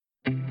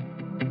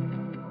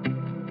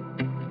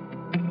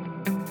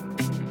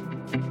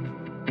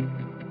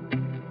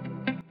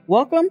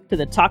Welcome to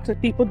the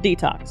Toxic People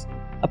Detox,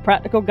 a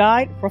practical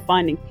guide for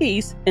finding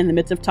peace in the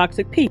midst of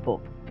toxic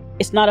people.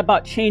 It's not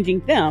about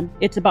changing them,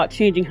 it's about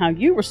changing how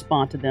you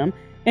respond to them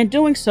and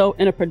doing so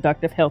in a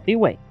productive, healthy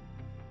way.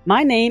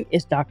 My name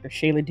is Dr.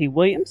 Shayla D.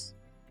 Williams,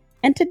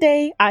 and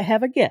today I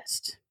have a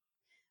guest.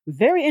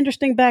 Very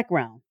interesting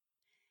background.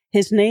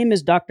 His name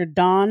is Dr.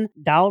 Don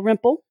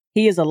Dalrymple.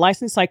 He is a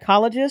licensed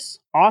psychologist,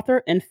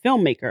 author, and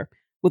filmmaker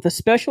with a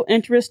special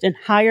interest in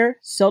higher,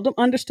 seldom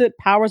understood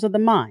powers of the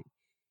mind.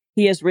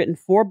 He has written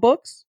 4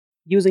 books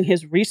using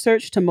his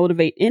research to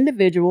motivate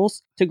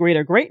individuals to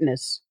greater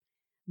greatness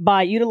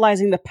by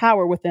utilizing the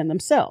power within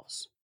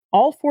themselves.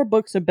 All 4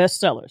 books are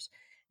bestsellers.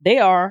 They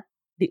are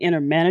The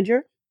Inner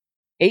Manager,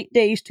 8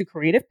 Days to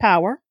Creative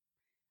Power,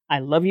 I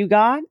Love You,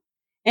 God,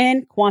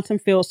 and Quantum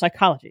Field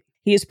Psychology.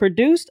 He has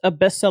produced a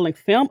best-selling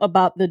film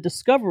about the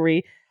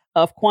discovery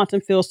of quantum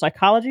field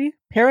psychology,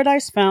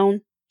 Paradise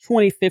Found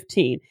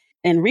 2015,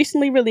 and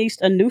recently released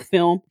a new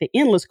film, The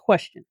Endless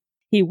Question.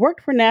 He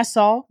worked for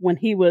NASA when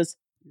he was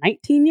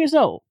 19 years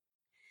old,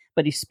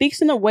 but he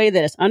speaks in a way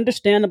that is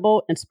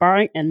understandable,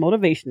 inspiring, and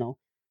motivational.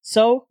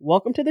 So,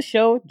 welcome to the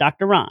show,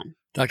 Dr. Ron.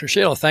 Dr.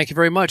 Shayla, thank you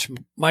very much.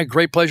 My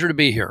great pleasure to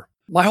be here.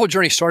 My whole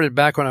journey started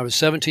back when I was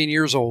 17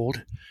 years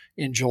old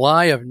in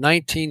July of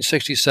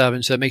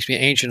 1967, so that makes me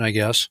ancient, I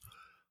guess.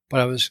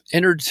 But I was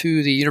entered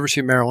to the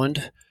University of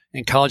Maryland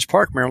in College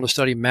Park, Maryland, to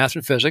study math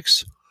and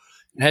physics.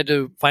 And had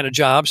to find a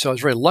job, so I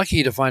was very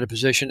lucky to find a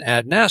position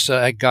at NASA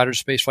at Goddard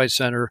Space Flight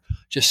Center,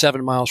 just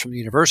 7 miles from the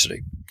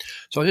university.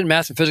 So I was in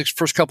math and physics the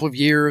first couple of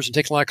years and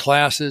taking a lot of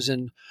classes.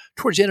 And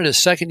towards the end of the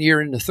second year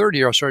and the third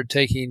year, I started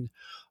taking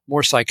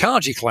more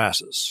psychology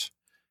classes.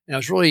 And I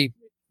was really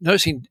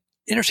noticing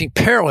interesting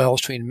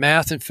parallels between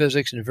math and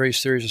physics and the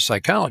various theories of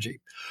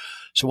psychology.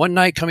 So one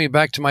night coming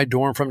back to my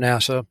dorm from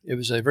NASA, it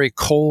was a very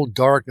cold,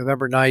 dark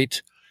November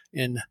night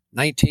in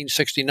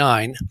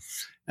 1969.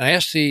 And I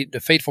asked the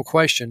fateful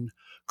question,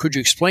 could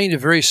you explain the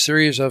various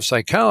theories of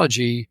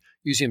psychology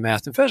using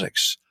math and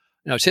physics?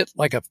 And I was hit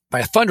like by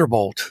a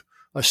thunderbolt.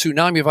 A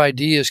tsunami of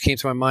ideas came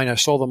to my mind. I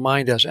saw the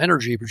mind as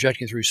energy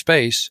projecting through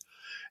space.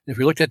 And if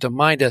we looked at the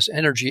mind as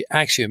energy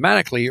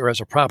axiomatically or as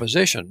a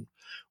proposition,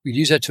 we'd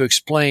use that to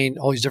explain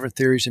all these different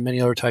theories and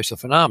many other types of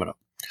phenomena.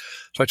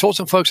 So I told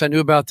some folks I knew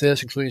about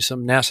this, including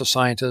some NASA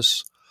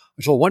scientists.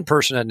 I told one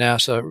person at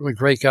NASA, a really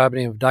great guy by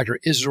the name of Dr.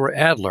 Isidore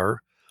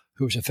Adler,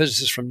 who was a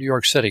physicist from New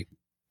York City.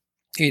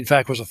 He, in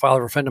fact, was the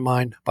father of a friend of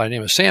mine by the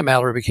name of Sam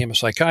Adler, who became a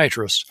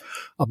psychiatrist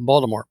up in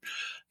Baltimore.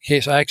 In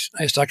case I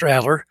asked Dr.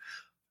 Adler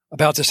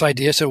about this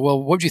idea. I said, well,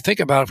 what would you think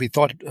about if we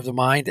thought of the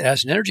mind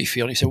as an energy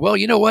field? And he said, well,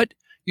 you know what?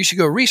 You should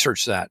go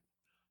research that.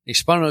 And he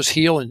spun on his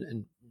heel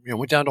and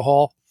went down the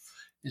hall.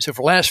 And so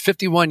for the last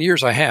 51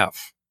 years, I have.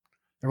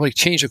 It really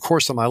changed the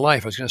course of my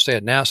life. I was going to stay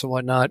at NASA and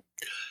whatnot.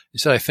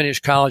 Instead, I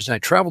finished college and I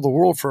traveled the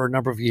world for a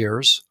number of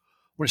years.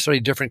 I went to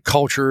study different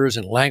cultures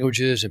and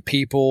languages and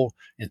people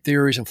and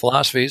theories and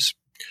philosophies.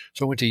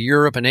 So I went to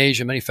Europe and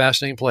Asia, many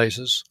fascinating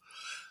places.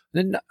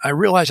 Then I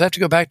realized I have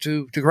to go back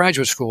to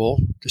graduate school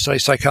to study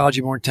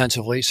psychology more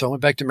intensively. So I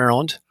went back to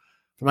Maryland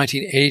from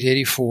 1980 to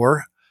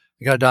 84.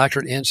 I got a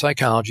doctorate in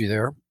psychology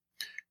there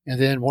and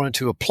then wanted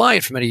to apply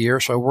it for many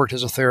years. So I worked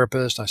as a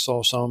therapist. I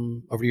saw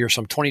over the years,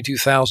 some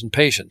 22,000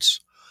 patients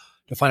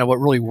to find out what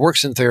really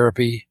works in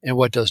therapy and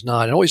what does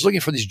not. And always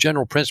looking for these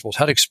general principles,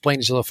 how to explain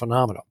these other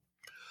phenomena.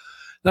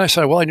 Then I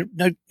decided, well, I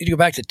need to go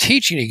back to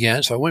teaching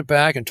again. So I went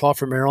back and taught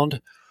for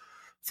Maryland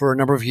for a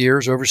number of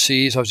years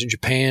overseas. I was in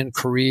Japan,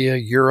 Korea,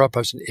 Europe. I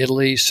was in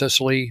Italy,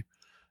 Sicily,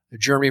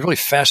 Germany, really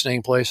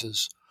fascinating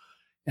places.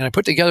 And I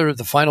put together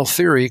the final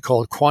theory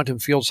called quantum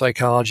field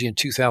psychology in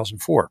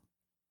 2004.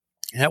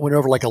 And that went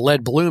over like a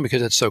lead balloon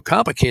because it's so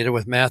complicated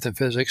with math and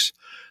physics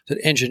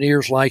that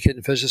engineers like it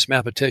and physicists,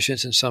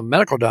 mathematicians, and some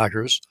medical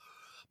doctors.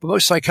 But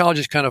most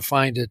psychologists kind of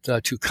find it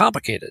too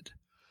complicated.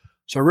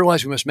 So I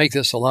realized we must make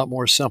this a lot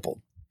more simple.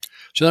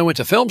 So then I went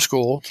to film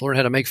school to learn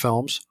how to make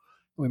films.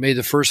 We made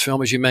the first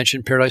film, as you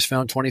mentioned, Paradise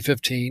Found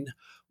 2015,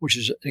 which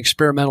is an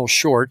experimental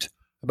short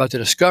about the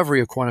discovery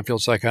of quantum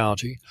field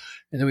psychology.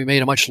 And then we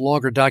made a much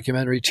longer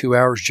documentary, 2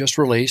 hours, just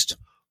released,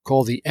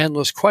 called The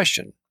Endless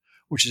Question,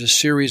 which is a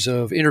series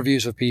of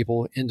interviews of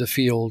people in the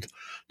field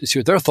to see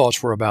what their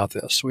thoughts were about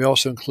this. We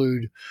also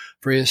include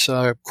various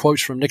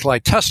quotes from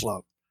Nikola Tesla,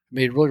 who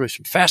made really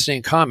some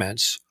fascinating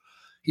comments.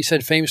 He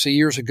said famously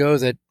years ago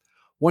that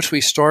once we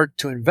start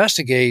to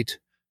investigate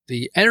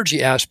the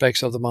energy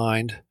aspects of the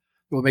mind,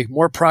 we'll make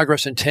more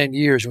progress in 10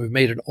 years than we've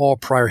made in all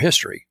prior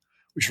history,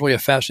 which is really a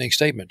fascinating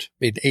statement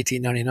made in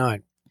 1899.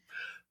 In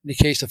any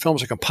case, the film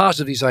is a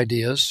composite of these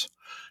ideas.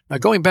 Now,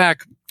 going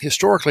back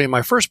historically,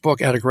 my first book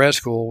out of grad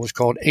school was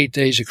called 8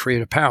 Days of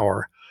Creative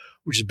Power,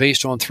 which is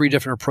based on 3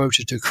 different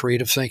approaches to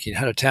creative thinking,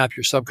 how to tap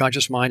your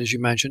subconscious mind, as you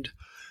mentioned,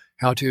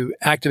 how to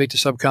activate the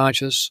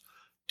subconscious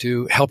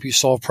to help you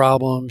solve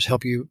problems,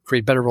 help you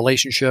create better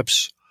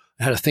relationships,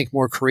 and how to think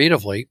more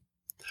creatively.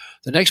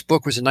 The next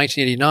book was in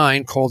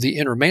 1989 called The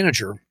Inner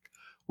Manager,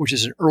 which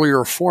is an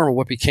earlier form of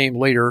what became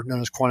later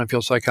known as quantum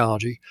field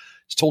psychology.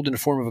 It's told in the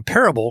form of a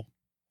parable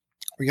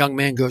where a young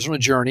man goes on a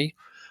journey.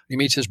 He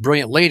meets this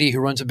brilliant lady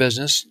who runs a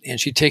business, and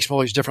she takes him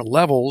all these different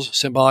levels,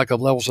 symbolic of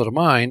levels of the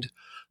mind,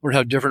 learn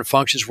how different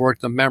functions work,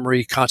 the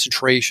memory,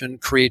 concentration,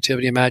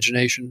 creativity,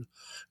 imagination,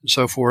 and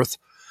so forth.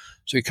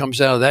 So he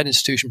comes out of that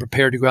institution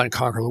prepared to go out and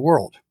conquer the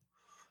world.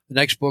 The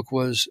next book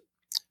was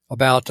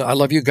about I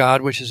Love You,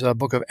 God, which is a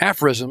book of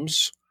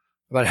aphorisms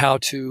about how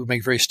to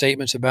make various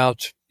statements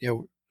about,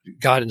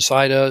 God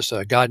inside us,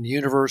 God in the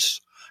universe,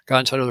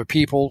 God inside other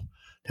people,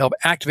 to help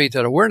activate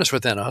that awareness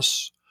within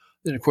us.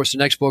 Then, of course, the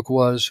next book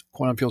was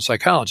Quantum Field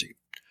Psychology.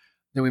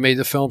 Then we made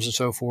the films and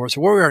so forth. So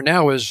where we are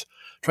now is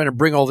trying to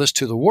bring all this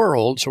to the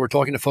world. So we're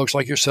talking to folks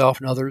like yourself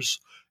and others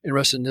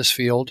interested in this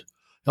field, to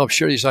help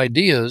share these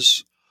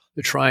ideas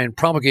to try and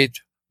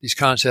promulgate these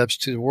concepts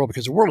to the world,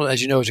 because the world,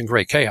 as you know, is in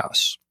great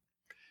chaos.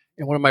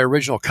 And one of my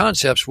original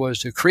concepts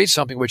was to create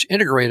something which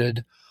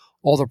integrated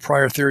all the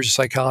prior theories of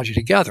psychology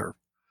together.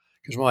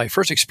 Because one of my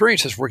first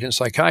experiences working in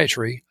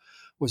psychiatry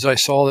was that I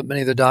saw that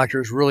many of the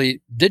doctors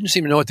really didn't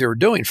seem to know what they were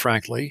doing,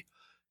 frankly.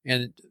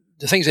 And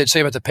the things they'd say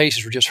about the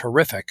patients were just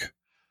horrific.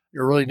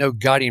 There were really no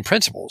guiding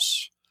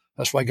principles.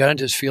 That's why I got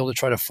into this field, to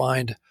try to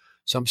find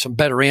some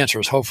better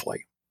answers,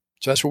 hopefully.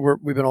 So that's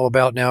what we've been all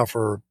about now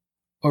for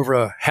over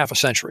a half a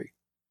century.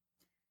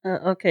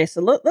 Okay,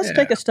 so let's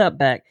take a step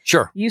back.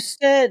 Sure. You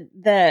said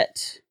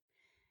that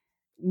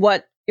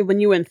when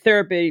you were in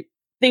therapy,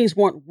 things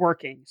weren't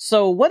working.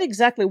 So what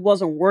exactly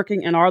wasn't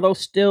working, and are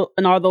those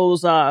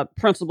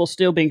principles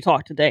still being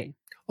taught today?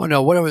 Oh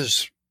no,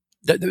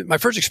 my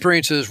first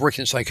experiences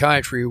working in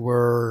psychiatry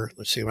were,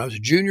 when I was a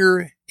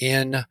junior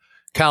in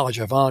college,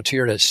 I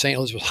volunteered at St.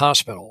 Elizabeth's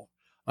Hospital.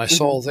 I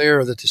saw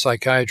there that the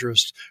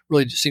psychiatrists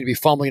really seemed to be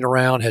fumbling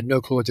around, had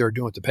no clue what they were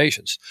doing with the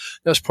patients.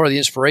 That was part of the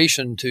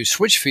inspiration to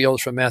switch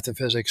fields from math and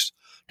physics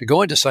to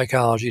go into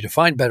psychology to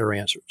find better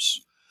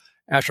answers.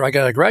 After I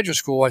got out of graduate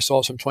school, I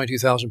saw some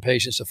 22,000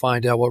 patients to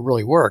find out what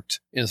really worked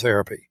in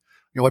therapy.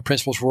 What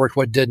principles worked,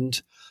 what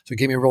didn't. So it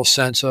gave me a real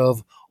sense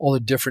of all the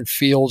different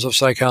fields of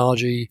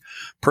psychology,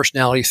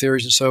 personality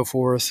theories, and so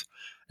forth.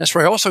 That's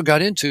where I also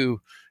got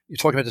into, you're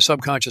talking about the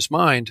subconscious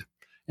mind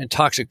and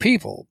toxic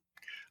people.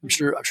 I'm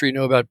sure you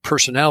know about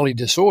personality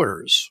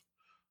disorders.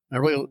 I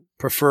really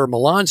prefer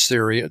Milan's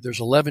theory. There's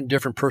 11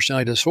 different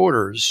personality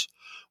disorders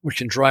which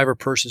can drive a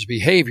person's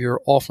behavior,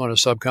 often on a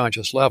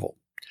subconscious level.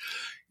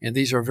 And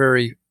these are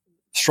very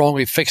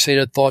strongly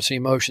fixated thoughts and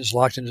emotions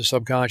locked into the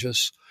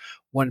subconscious.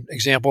 One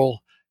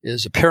example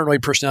is a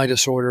paranoid personality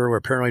disorder, where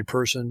a paranoid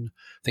person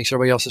thinks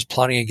everybody else is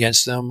plotting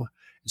against them.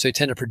 And so they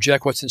tend to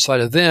project what's inside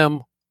of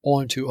them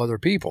onto other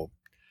people.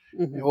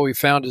 And what we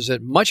found is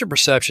that much of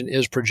perception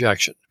is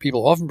projection.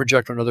 People often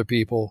project on other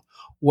people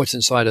what's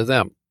inside of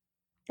them.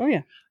 Oh,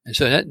 yeah. And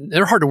so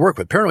they're hard to work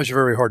with. Paranoids are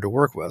very hard to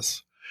work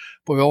with.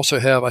 But we also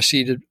have, I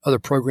see other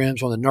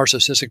programs on the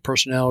narcissistic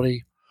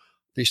personality.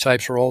 These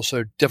types are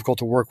also difficult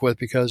to work with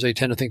because they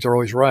tend to think they're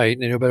always right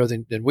and they know better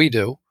than we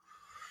do.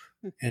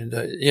 And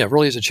it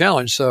really is a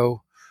challenge.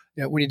 So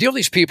when you deal with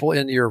these people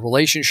in your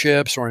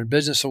relationships or in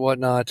business and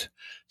whatnot,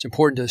 it's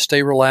important to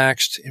stay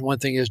relaxed. And one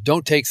thing is,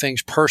 don't take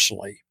things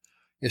personally.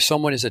 If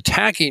someone is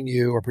attacking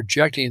you or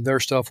projecting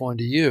their stuff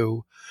onto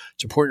you,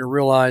 it's important to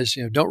realize,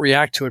 don't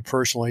react to it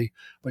personally,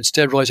 but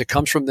instead realize it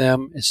comes from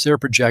them. It's their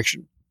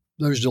projection.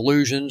 Those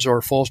delusions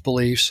or false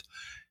beliefs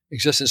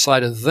exist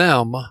inside of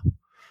them.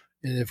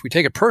 And if we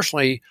take it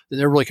personally, then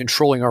they're really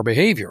controlling our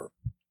behavior.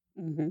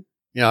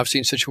 I've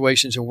seen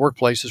situations in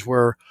workplaces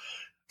where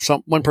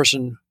one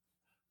person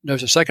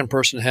knows the second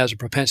person has a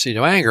propensity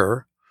to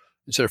anger.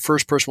 And so the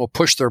first person will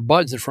push their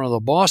buttons in front of the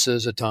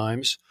bosses at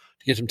times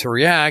to get them to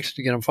react,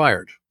 to get them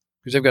fired,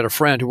 because they've got a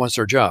friend who wants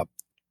their job,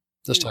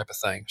 this type of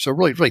thing. So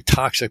really, really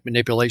toxic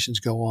manipulations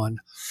go on.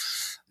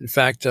 In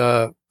fact,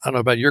 I don't know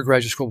about your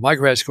graduate school, but my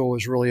grad school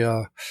was really,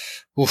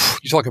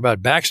 you talk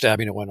about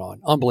backstabbing that went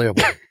on.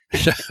 Unbelievable.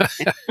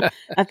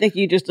 I think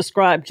you just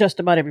described just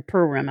about every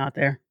program out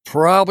there.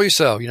 Probably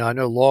so. I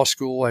know law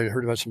school, I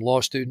heard about some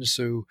law students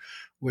who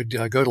would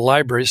go to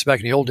libraries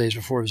back in the old days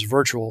before it was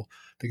virtual.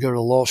 They go to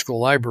the law school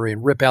library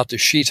and rip out the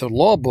sheets of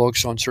law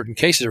books on certain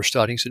cases they're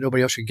studying so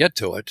nobody else could get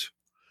to it.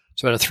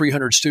 So out of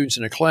 300 students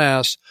in a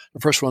class, the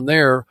first one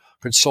there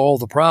could solve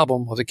the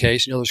problem of the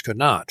case and the others could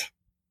not.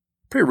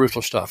 Pretty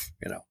ruthless stuff,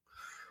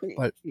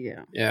 But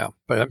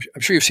but I'm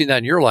sure you've seen that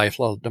in your life,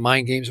 the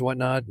mind games and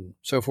whatnot and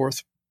so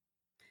forth.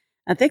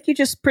 I think you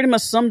just pretty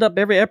much summed up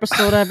every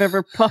episode I've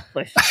ever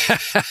published.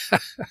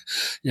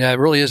 Yeah, it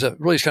really is kind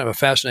of a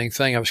fascinating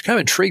thing. I was kind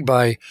of intrigued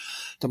by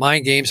the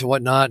mind games and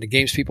whatnot, the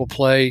games people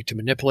play to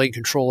manipulate and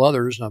control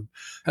others. And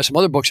I have some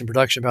other books in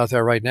production about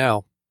that right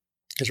now,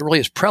 because it really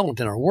is prevalent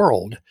in our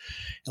world.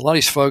 And a lot of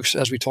these folks,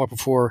 as we talked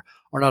before,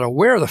 are not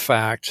aware of the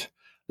fact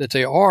that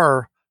they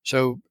are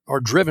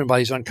driven by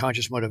these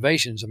unconscious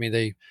motivations. I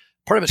mean,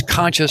 part of it's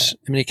conscious,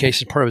 in many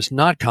cases, part of it's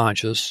not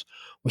conscious.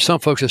 With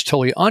some folks, it's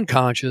totally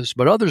unconscious,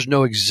 but others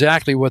know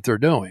exactly what they're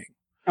doing.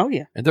 Oh,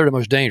 yeah. And they're the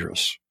most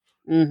dangerous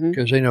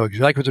because they know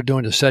exactly what they're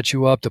doing to set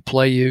you up, to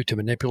play you, to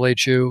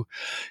manipulate you.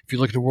 If you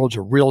look at the worlds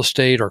of real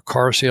estate or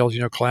car sales,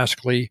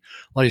 classically,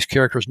 a lot of these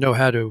characters know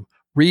how to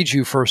read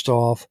you first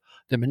off,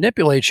 then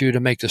manipulate you to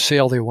make the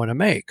sale they want to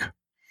make.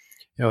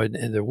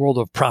 in the world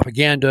of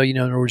propaganda, in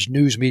other words,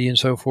 news media and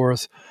so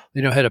forth.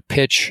 They know how to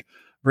pitch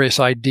various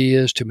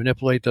ideas to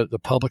manipulate the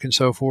public and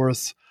so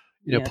forth.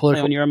 Play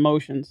on your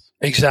emotions.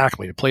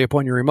 Exactly, to play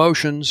upon your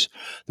emotions.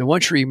 Then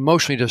once you're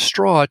emotionally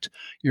distraught,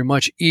 you're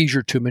much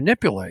easier to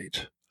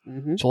manipulate.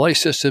 Mm-hmm. So a lot of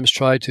systems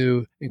try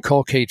to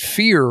inculcate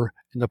fear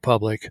in the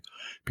public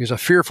because a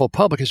fearful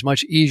public is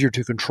much easier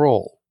to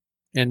control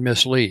and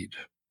mislead.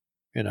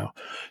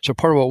 So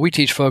part of what we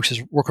teach folks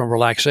is work on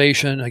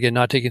relaxation, again,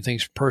 not taking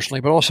things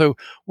personally, but also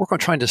work on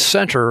trying to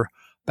center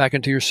back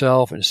into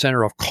yourself and a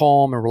center of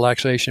calm and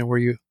relaxation where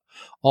you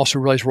also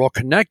realize we're all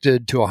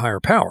connected to a higher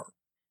power.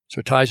 So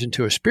it ties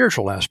into a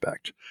spiritual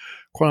aspect.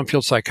 Quantum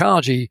field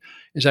psychology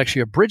is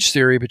actually a bridge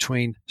theory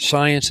between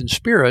science and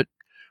spirit,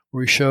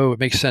 where we show it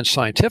makes sense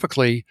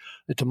scientifically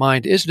that the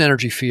mind is an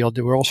energy field,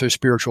 that we're also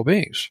spiritual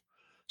beings.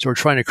 So we're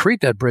trying to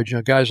create that bridge.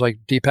 Guys like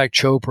Deepak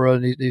Chopra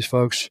and these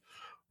folks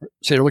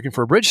say they're looking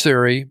for a bridge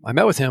theory. I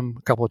met with him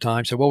a couple of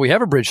times, said, well, we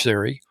have a bridge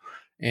theory.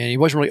 And he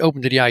wasn't really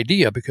open to the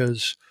idea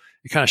because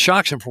it kind of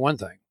shocks him for one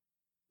thing.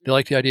 They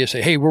like the idea to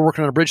say, hey, we're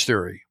working on a bridge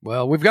theory.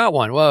 Well, we've got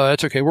one. Well,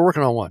 that's okay. We're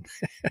working on one.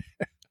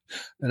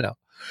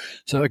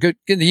 So the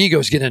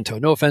egos get into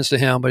it. No offense to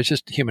him, but it's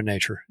just human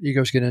nature.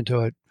 Egos get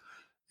into it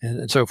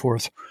and so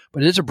forth.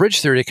 But it is a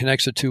bridge theory that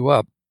connects the two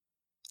up.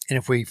 And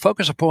if we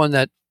focus upon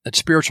that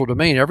spiritual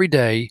domain every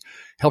day, it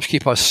helps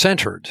keep us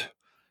centered.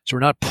 So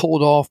we're not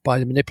pulled off by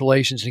the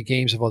manipulations and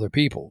games of other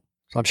people.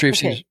 So I'm sure you've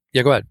seen.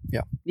 Yeah, go ahead.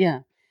 Yeah.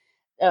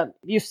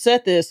 You've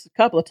said this a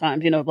couple of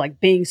times, like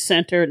being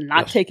centered and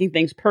not taking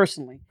things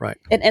personally. Right.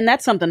 And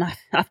that's something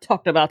I've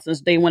talked about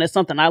since day one. It's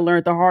something I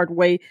learned the hard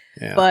way.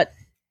 Yeah. But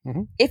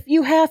if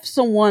you have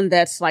someone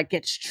that's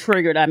gets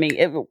triggered,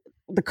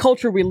 the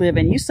culture we live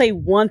in, you say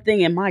one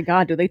thing and my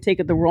God, do they take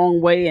it the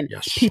wrong way? And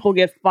people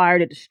get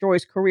fired. It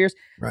destroys careers.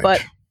 Right.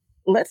 But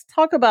let's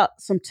talk about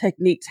some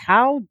techniques.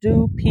 How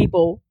do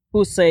people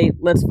who say,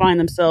 let's find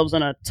themselves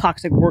in a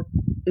toxic work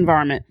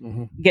environment,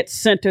 get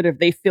centered if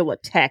they feel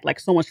attacked, like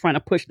someone's trying to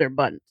push their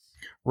buttons?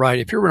 Right.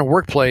 If you're in a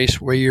workplace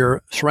where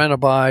you're surrounded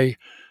by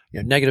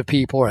negative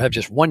people or have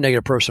just one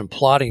negative person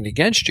plotting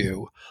against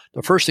you,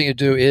 the first thing you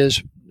do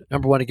is,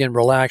 number one, again,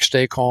 relax,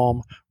 stay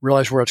calm,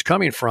 realize where it's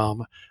coming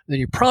from. Then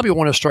you probably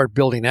want to start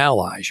building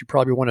allies. You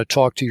probably want to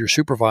talk to your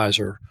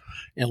supervisor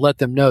and let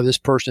them know this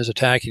person is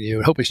attacking you.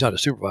 And hopefully it's not a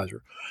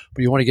supervisor,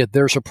 but you want to get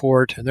their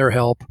support and their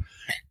help.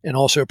 And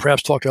also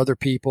perhaps talk to other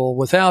people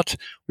we don't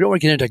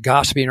want to get into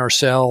gossiping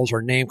ourselves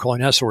or name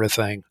calling, that sort of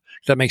thing.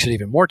 That makes it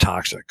even more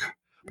toxic.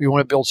 But you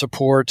want to build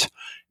support,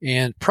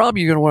 and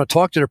probably you're going to want to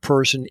talk to the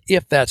person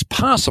if that's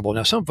possible.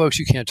 Now, some folks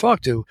you can't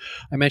talk to.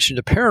 I mentioned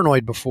a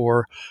paranoid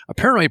before. A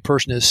paranoid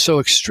person is so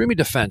extremely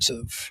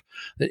defensive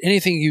that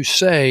anything you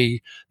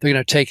say, they're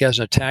going to take as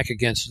an attack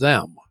against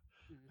them.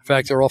 In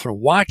fact, they're often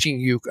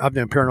watching you. I've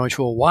been paranoid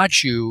who will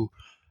watch you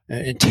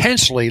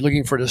intensely,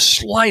 looking for the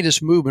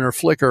slightest movement or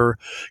flicker,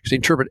 because they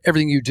interpret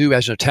everything you do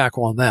as an attack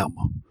on them.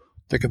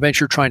 They're convinced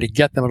you're trying to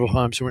get them at all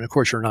times, when of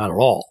course you're not at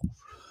all.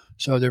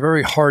 So they're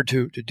very hard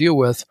to deal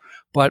with.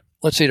 But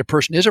let's say the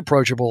person is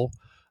approachable,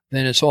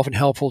 then it's often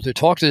helpful to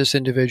talk to this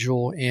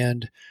individual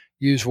and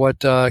use what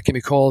can be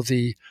called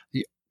the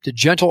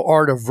gentle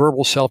art of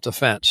verbal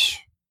self-defense.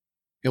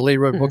 A lady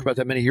wrote a book about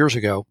that many years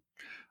ago.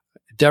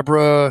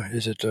 Deborah,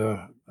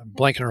 I'm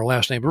blanking on her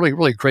last name, really,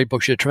 really great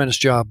book. She did a tremendous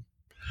job,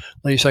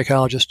 lady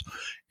psychologist,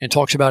 and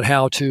talks about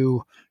how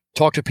to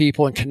talk to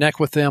people and connect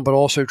with them, but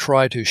also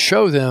try to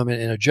show them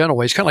in a gentle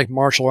way. It's kind of like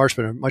martial arts,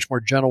 but in a much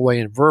more gentle way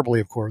and verbally,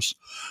 of course,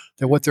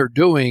 that what they're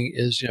doing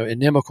is,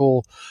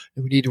 inimical.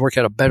 And we need to work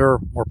out a better,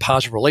 more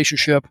positive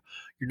relationship.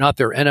 You're not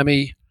their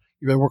enemy.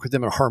 You're going to work with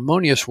them in a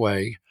harmonious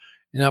way,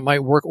 and that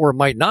might work or it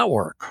might not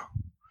work.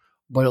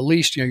 But at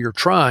least, you're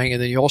trying,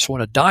 and then you also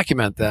want to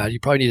document that. You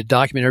probably need to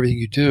document everything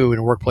you do in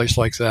a workplace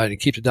like that and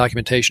keep the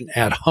documentation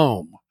at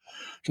home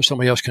so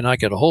somebody else cannot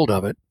get a hold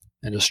of it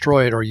and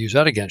destroy it or use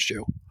that against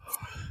you.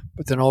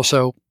 But then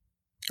also,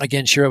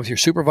 again, share it with your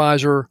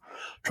supervisor,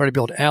 try to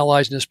build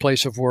allies in this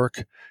place of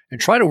work, and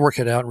try to work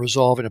it out and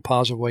resolve it in a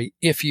positive way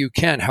if you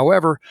can.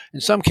 However, in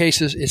some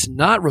cases, it's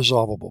not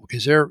resolvable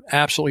because they're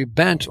absolutely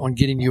bent on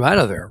getting you out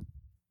of there.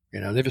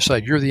 They've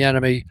decided you're the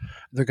enemy.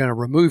 They're going to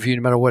remove you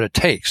no matter what it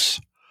takes.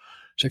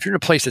 So if you're in a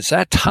place that's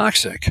that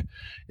toxic,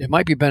 it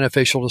might be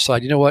beneficial to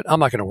decide, I'm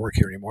not going to work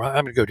here anymore.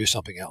 I'm going to go do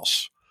something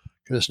else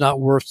because it's not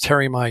worth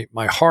tearing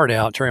my heart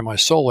out, tearing my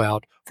soul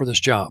out for this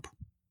job.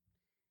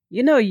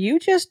 You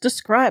just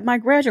described my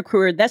graduate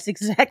career. That's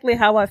exactly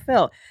how I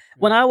felt.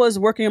 When I was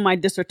working on my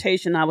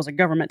dissertation, I was a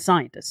government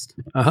scientist.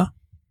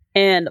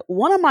 And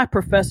one of my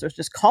professors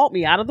just called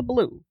me out of the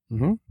blue.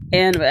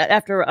 And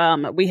after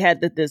we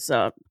had this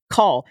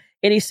call,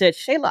 and he said,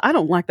 Shayla, I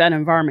don't like that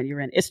environment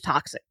you're in. It's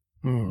toxic.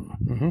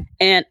 And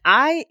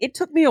it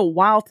took me a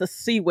while to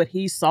see what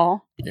he saw.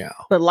 Yeah.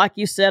 But like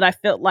you said, I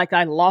felt like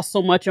I lost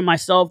so much of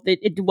myself that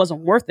it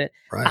wasn't worth it.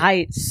 Right.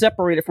 I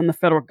separated from the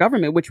federal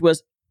government, which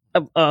was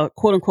a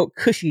quote unquote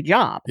cushy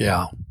job.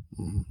 Yeah.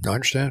 I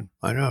understand.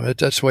 I know.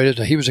 That's the way it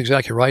is. He was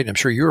exactly right. And I'm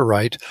sure you were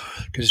right,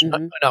 because it's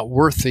not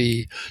worth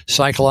the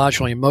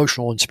psychological,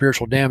 emotional, and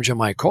spiritual damage it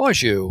might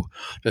cause you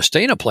to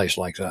stay in a place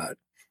like that.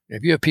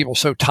 If you have people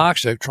so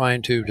toxic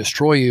trying to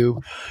destroy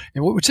you.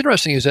 And what's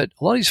interesting is that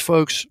a lot of these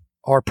folks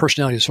are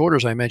personality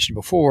disorders, I mentioned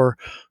before,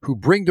 who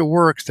bring to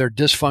work their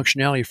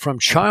dysfunctionality from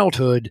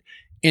childhood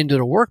into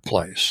the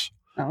workplace.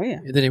 Oh, yeah.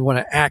 And then they want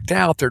to act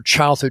out their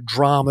childhood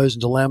dramas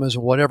and dilemmas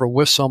and whatever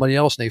with somebody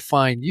else, and they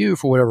find you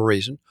for whatever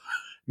reason.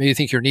 Maybe you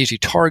think you're an easy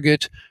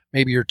target.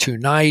 Maybe you're too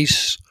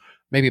nice.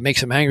 Maybe it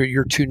makes them angry.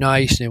 You're too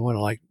nice. And they want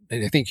to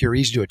they think you're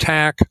easy to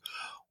attack.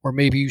 Or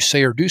maybe you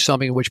say or do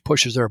something which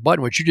pushes their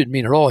button, which you didn't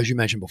mean at all, as you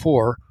mentioned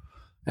before.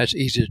 That's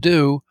easy to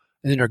do.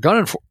 And then they're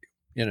gunning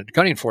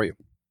for you.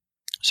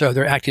 So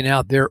they're acting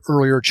out their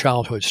earlier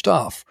childhood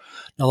stuff.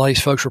 Now, a lot of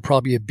these folks will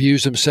probably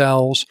abuse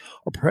themselves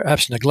or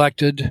perhaps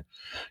neglected.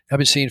 I've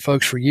been seeing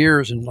folks for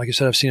years. And like I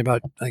said, I've seen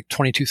about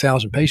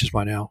 22,000 patients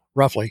by now,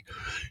 roughly.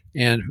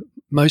 And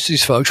most of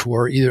these folks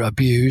were either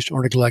abused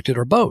or neglected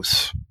or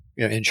both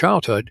in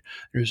childhood.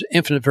 There's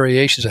infinite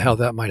variations of how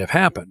that might have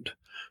happened,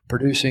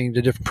 producing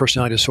the different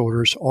personality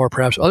disorders or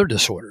perhaps other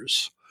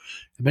disorders.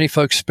 And many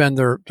folks spend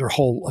their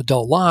whole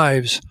adult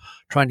lives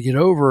trying to get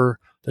over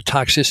the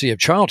toxicity of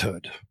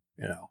childhood,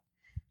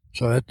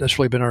 So that's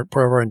really been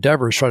part of our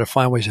endeavors, try to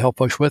find ways to help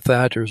folks with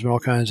that. There's been all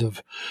kinds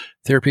of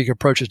therapeutic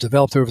approaches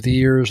developed over the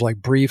years,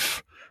 like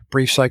brief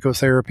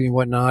psychotherapy and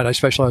whatnot. I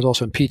specialize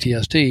also in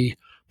PTSD,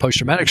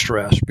 post-traumatic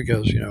stress,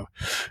 because, a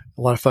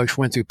lot of folks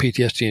went through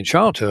PTSD in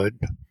childhood.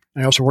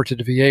 I also worked at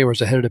the VA, where I was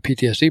the head of the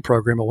PTSD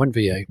program at one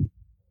VA.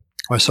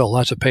 I saw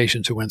lots of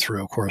patients who went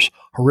through, of course,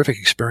 horrific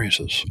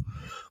experiences.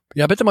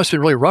 Yeah, I bet that must have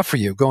been really rough for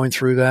you going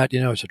through that.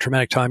 It's a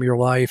traumatic time of your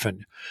life,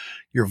 and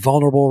you're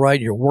vulnerable, right?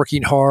 You're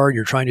working hard.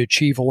 You're trying to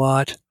achieve a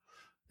lot.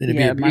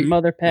 My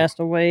mother passed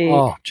away.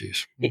 Oh,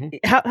 geez. Mm-hmm.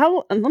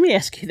 How? Let me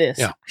ask you this.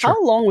 Yeah, sure.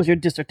 How long was your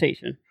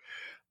dissertation?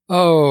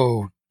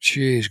 Oh,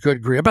 geez.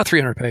 Good grief. About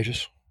 300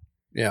 pages.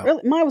 Yeah.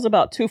 Really? Mine was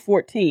about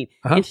 214.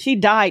 And she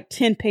died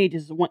 10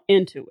 pages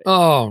into it.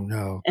 Oh,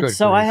 no. And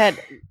so grief. I had...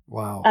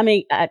 Wow. I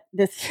mean,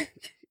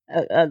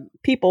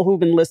 people who've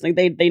been listening,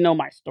 they know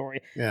my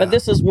story. Yeah. But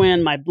this is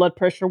when my blood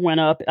pressure went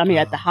up. I mean,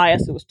 at the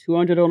highest, it was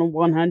 200 on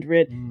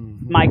 100.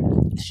 Mm-hmm. My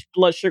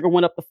blood sugar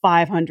went up to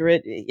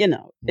 500.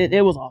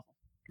 It was awful.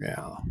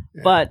 Yeah.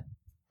 But,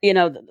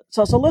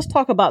 so let's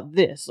talk about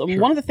this. Sure.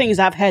 One of the things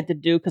I've had to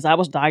do, because I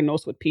was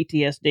diagnosed with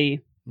PTSD,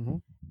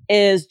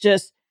 is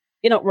just,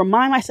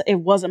 remind myself it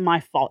wasn't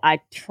my fault. I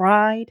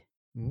tried,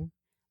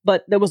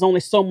 but there was only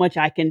so much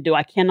I can do.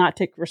 I cannot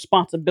take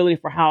responsibility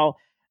for how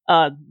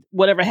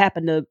whatever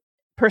happened to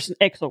person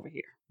X over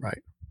here.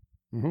 Right.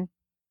 Mm-hmm.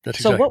 That's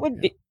so. Exactly, What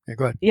would be? Yeah,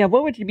 go ahead. Yeah,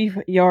 what would be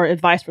your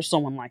advice for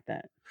someone like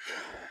that?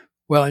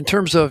 Well, in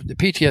terms of the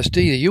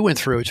PTSD that you went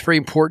through, it's very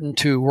important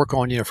to work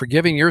on,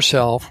 forgiving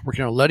yourself,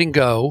 working on letting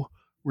go,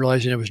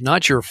 realizing it was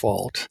not your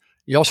fault.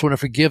 You also want to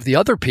forgive the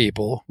other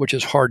people, which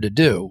is hard to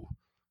do.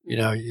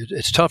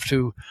 It's tough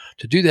to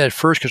do that at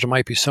first because there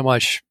might be so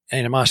much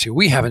animosity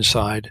we have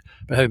inside,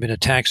 but having been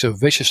attacked so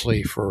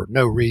viciously for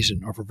no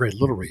reason or for very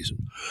little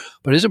reason.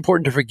 But it is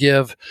important to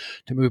forgive,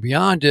 to move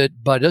beyond it,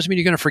 but it doesn't mean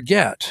you're going to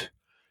forget.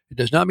 It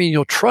does not mean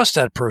you'll trust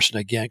that person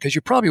again, because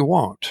you probably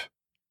won't.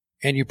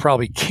 And you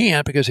probably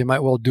can't, because they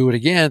might well do it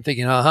again,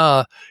 thinking,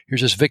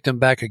 here's this victim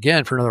back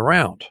again for another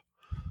round.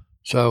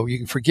 So you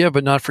can forgive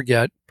but not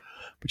forget,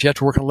 but you have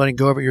to work on letting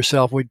go of it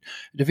yourself. At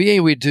the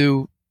VA, we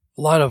do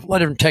a lot of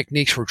different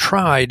techniques were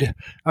tried.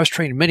 I was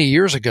trained many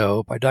years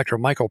ago by Dr.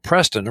 Michael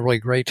Preston, a really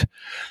great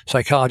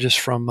psychologist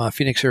from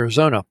Phoenix,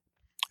 Arizona,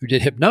 who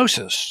did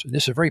hypnosis. And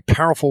this is a very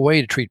powerful way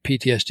to treat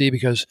PTSD,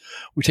 because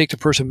we take the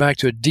person back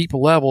to a deep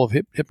level of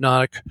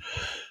hypnotic,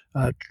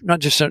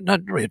 not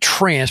really a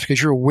trance,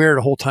 because you're aware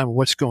the whole time of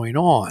what's going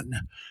on.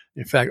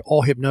 In fact,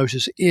 all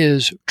hypnosis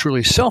is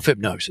truly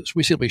self-hypnosis.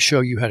 We simply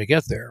show you how to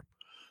get there.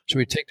 So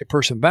we take the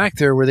person back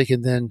there where they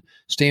can then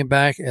stand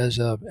back as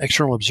an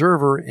external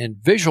observer and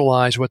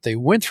visualize what they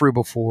went through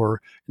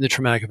before in the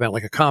traumatic event.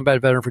 Like a combat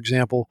veteran, for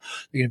example,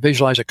 they can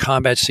visualize a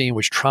combat scene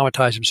which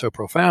traumatized them so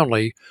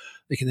profoundly.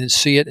 They can then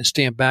see it and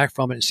stand back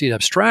from it and see it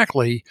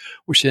abstractly,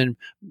 which then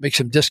makes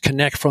them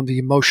disconnect from the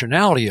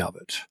emotionality of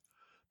it.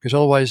 Because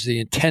otherwise the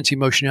intense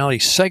emotionality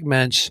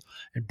segments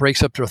and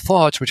breaks up their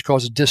thoughts, which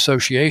causes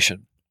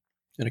dissociation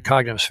in the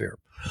cognitive sphere.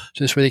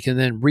 So this way they can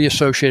then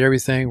reassociate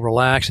everything,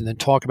 relax, and then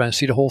talk about it and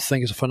see the whole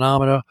thing as a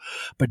phenomena,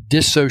 but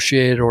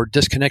dissociate or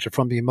disconnect it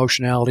from the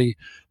emotionality.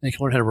 They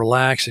can learn how to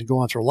relax and go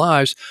on through their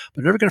lives,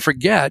 but they're never going to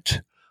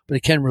forget, but they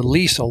can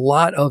release a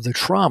lot of the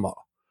trauma.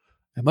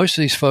 And most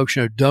of these folks,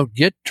 don't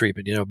get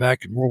treatment.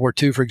 Back in World War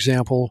II, for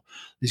example,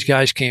 these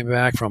guys came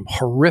back from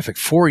horrific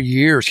 4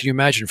 years. Can you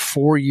imagine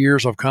 4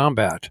 years of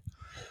combat?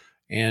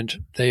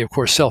 And they, of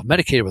course,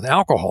 self-medicated with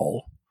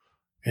alcohol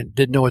and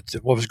didn't know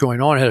what was going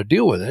on, how to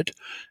deal with it,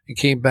 and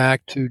came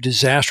back to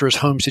disastrous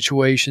home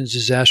situations,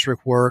 disastrous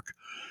work,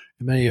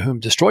 and many of whom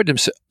destroyed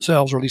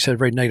themselves or at least had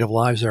very negative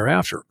lives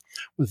thereafter.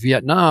 With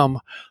Vietnam, the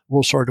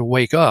world started to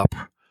wake up.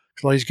 A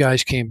lot of these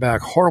guys came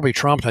back horribly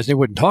traumatized. They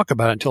wouldn't talk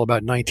about it until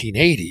about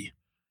 1980.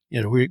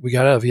 We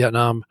got out of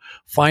Vietnam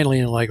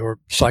finally or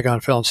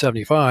Saigon fell in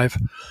 75.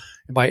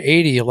 And by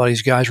 80, a lot of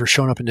these guys were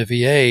showing up in the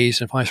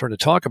VAs and finally started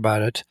to talk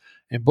about it,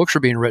 and books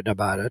were being written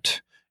about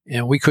it.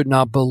 And we could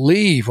not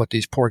believe what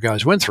these poor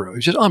guys went through. It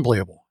was just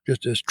unbelievable.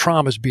 Just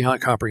traumas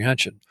beyond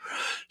comprehension.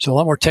 So a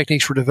lot more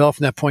techniques were developed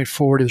from that point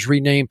forward. It was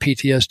renamed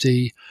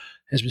PTSD,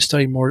 has been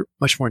studied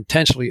much more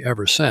intensely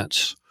ever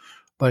since.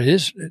 But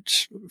it's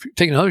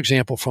taking another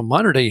example from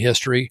modern day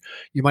history.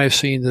 You might have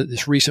seen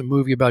this recent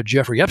movie about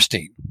Jeffrey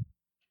Epstein.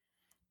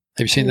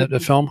 Have you seen the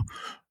film?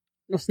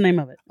 What's the name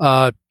of it?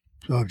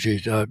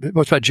 It's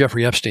about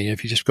Jeffrey Epstein.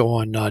 If you just go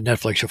on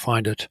Netflix, you'll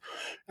find it.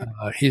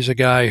 He's a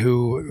guy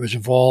who was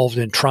involved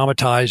in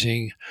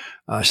traumatizing,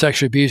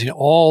 sexually abusing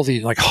all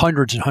the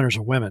hundreds and hundreds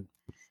of women,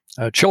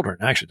 children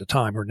actually at the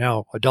time, who are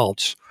now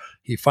adults.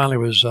 He finally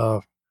was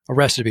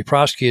arrested to be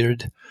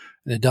prosecuted,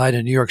 and then died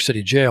in New York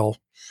City jail.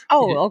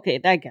 Oh, okay,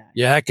 that guy.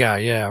 Yeah, that guy.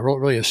 Yeah,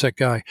 really a sick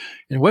guy.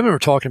 And women were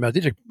talking about, they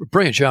did a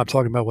brilliant job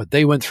talking about what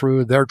they went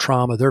through, their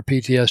trauma, their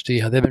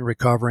PTSD, how they've been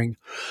recovering.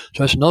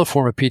 So that's another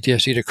form of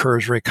PTSD that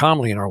occurs very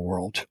commonly in our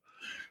world.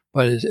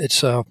 But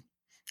it's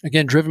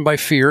again, driven by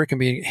fear. It can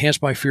be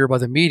enhanced by fear by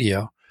the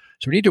media.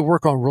 So we need to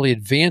work on really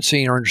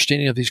advancing our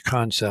understanding of these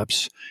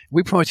concepts.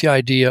 We promote the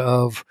idea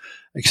of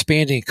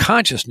expanding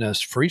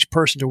consciousness for each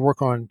person to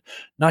work on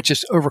not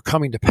just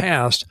overcoming the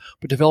past,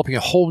 but developing a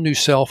whole new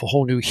self, a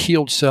whole new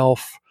healed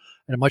self,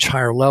 at a much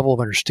higher level of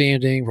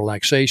understanding,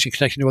 relaxation,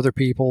 connecting to other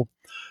people,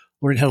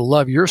 learning how to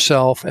love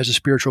yourself as a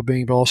spiritual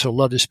being, but also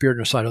love the spirit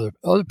inside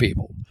other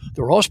people.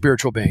 They're all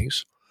spiritual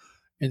beings,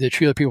 and they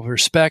treat other people with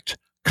respect,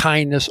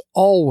 kindness,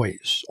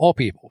 always. All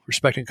people,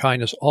 respect and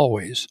kindness,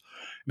 always.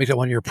 Make that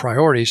one of your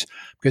priorities,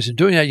 because in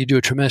doing that, you do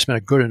a tremendous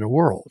amount of good in the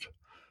world.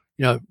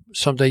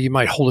 Someday you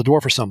might hold a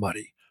door for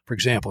somebody, for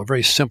example, a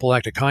very simple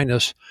act of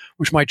kindness,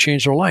 which might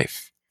change their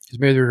life. Because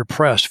maybe they're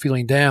depressed,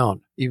 feeling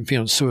down, even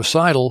feeling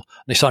suicidal,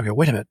 and they stop and go,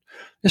 wait a minute,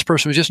 this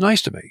person was just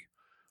nice to me.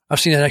 I've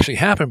seen that actually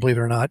happen, believe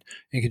it or not,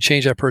 and it can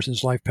change that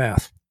person's life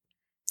path.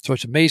 So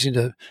it's amazing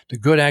the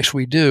good acts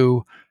we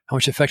do, how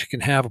much effect it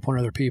can have upon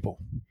other people.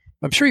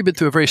 I'm sure you've been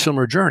through a very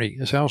similar journey,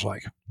 it sounds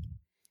like.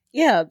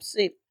 Yeah,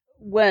 see,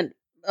 when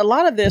a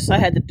lot of this I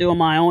had to do on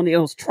my own, it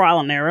was trial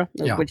and error,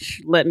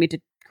 which led me to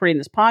creating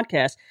this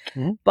podcast.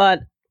 Mm-hmm.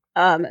 But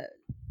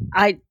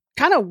I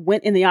kind of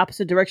went in the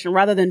opposite direction.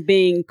 Rather than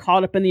being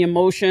caught up in the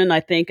emotion, I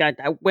think I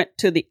went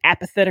to the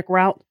apathetic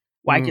route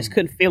where I just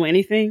couldn't feel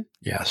anything.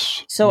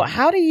 Yes. So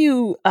how do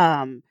you,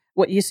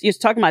 what you're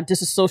talking about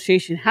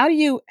disassociation, how do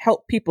you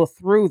help people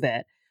through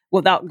that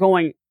without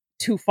going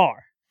too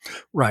far?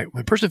 Right.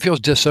 When a person feels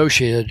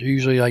dissociated, they're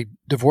usually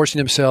divorcing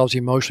themselves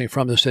emotionally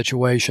from the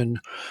situation,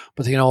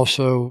 but they can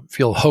also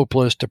feel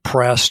hopeless,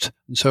 depressed,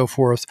 and so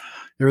forth.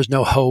 There is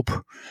no hope.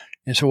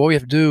 And so what we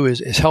have to do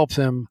is help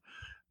them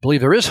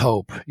believe there is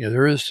hope. We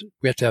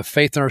have to have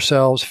faith in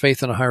ourselves,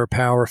 faith in a higher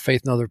power,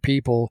 faith in other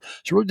people.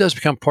 So it really does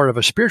become part of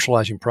a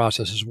spiritualizing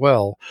process as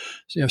well.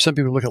 So, some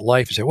people look at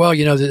life and say, well,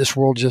 this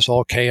world is just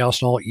all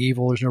chaos and all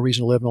evil. There's no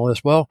reason to live in all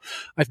this. Well,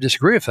 I have to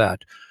disagree with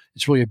that.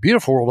 It's really a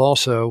beautiful world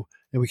also,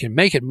 and we can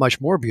make it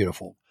much more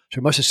beautiful.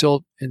 So we must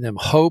instill in them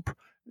hope,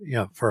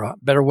 for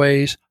better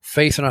ways,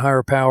 faith in a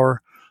higher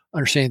power,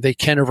 understanding they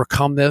can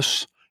overcome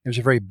this. It was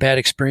a very bad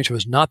experience. It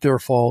was not their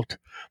fault.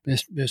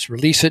 Just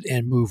release it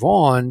and move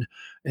on,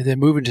 and then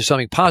move into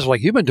something positive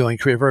like you've been doing,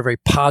 create a very, very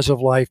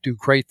positive life, do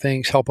great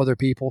things, help other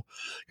people.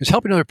 Because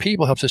helping other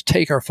people helps us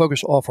take our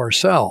focus off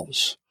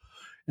ourselves.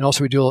 And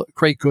also we do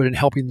great good in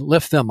helping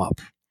lift them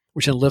up,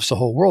 which then lifts the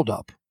whole world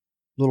up,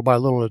 little by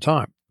little at a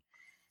time.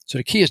 So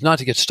the key is not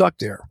to get stuck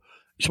there.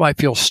 That's why I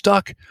feel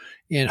stuck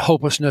in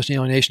hopelessness and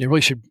alienation. They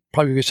really should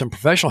probably get some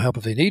professional help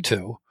if they need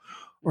to,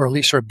 or at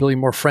least start building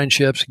more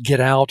friendships, get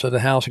out of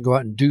the house and go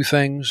out and do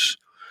things.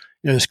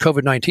 This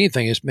COVID-19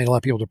 thing has made a lot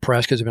of people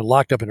depressed because they've been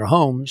locked up in their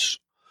homes,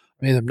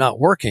 made them not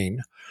working.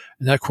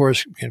 And that, of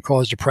course, can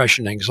cause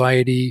depression,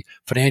 anxiety,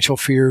 financial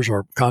fears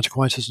or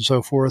consequences and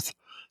so forth.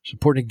 It's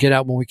important to get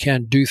out when we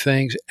can, do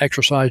things,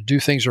 exercise,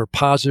 do things that are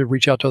positive,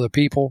 reach out to other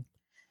people.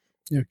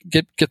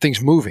 Get things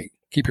moving.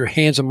 Keep your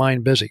hands and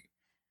mind busy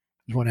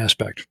is one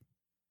aspect.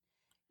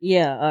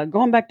 Yeah,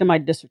 going back to my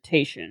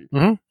dissertation,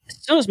 mm-hmm.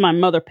 As soon as my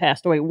mother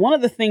passed away, one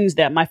of the things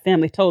that my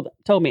family told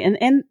me,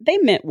 and they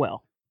meant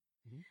well,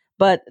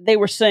 but they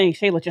were saying,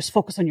 Shayla, just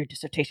focus on your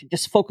dissertation.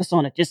 Just focus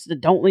on it. Just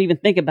don't even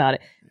think about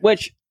it,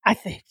 which I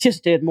think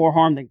just did more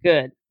harm than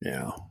good.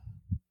 Yeah.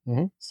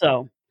 Mm-hmm.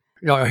 So.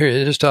 I hear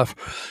it is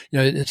tough.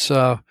 It's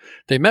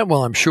they meant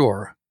well, I'm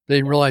sure. They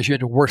didn't realize you had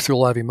to work through a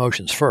lot of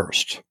emotions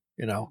first.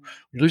 You're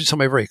losing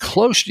somebody very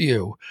close to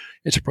you.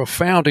 It's a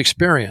profound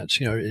experience.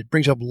 It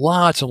brings up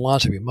lots and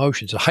lots of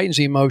emotions. It heightens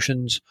the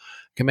emotions,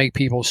 can make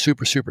people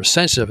super, super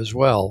sensitive as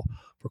well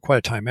for quite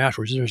a time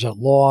afterwards. There's a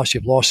loss.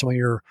 You've lost someone in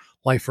your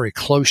life very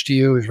close to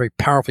you. It's a very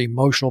powerful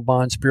emotional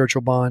bond,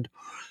 spiritual bond,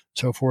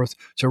 so forth.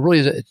 So it really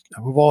is,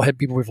 we've all had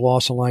people we've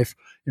lost in life.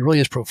 It really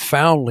is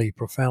profoundly,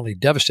 profoundly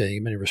devastating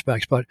in many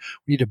respects. But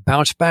we need to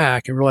bounce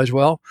back and realize,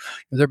 well,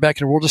 they're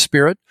back in the world of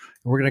spirit,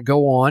 and we're going to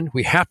go on.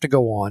 We have to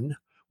go on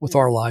with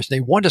our lives.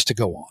 They want us to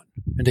go on,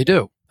 and they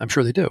do. I'm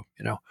sure they do,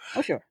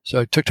 Oh, sure. So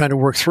it took time to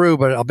work through,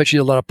 but I'll bet you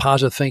did a lot of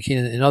positive thinking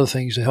and other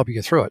things to help you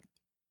get through it.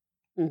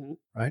 Mm-hmm.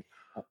 Right?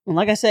 And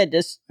like I said,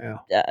 just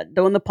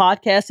doing the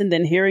podcast and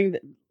then hearing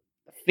the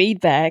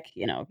feedback,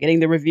 getting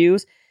the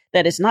reviews,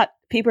 that it's not,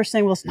 people are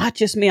saying, well, it's not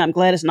just me. I'm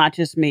glad it's not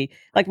just me.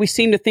 Like we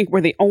seem to think we're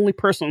the only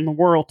person in the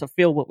world to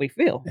feel what we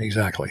feel.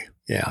 Exactly.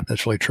 Yeah,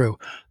 that's really true.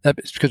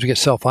 That's because we get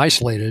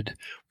self-isolated.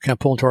 We kind of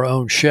pull into our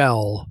own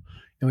shell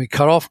and we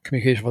cut off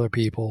communication with other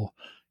people.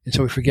 And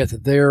so we forget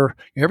that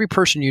every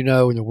person in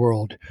the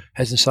world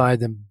has inside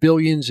them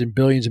billions and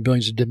billions and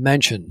billions of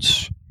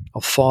dimensions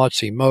of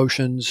thoughts,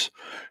 emotions,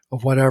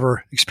 of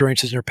whatever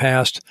experiences in their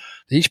past.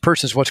 Each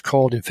person is what's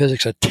called in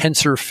physics a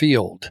tensor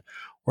field,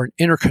 or an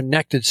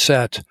interconnected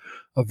set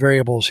of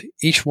variables.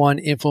 Each one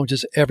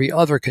influences every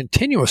other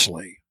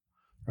continuously,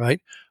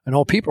 right? And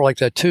all people are like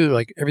that too.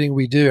 Like everything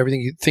we do,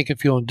 everything you think and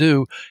feel and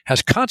do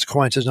has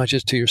consequences, not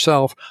just to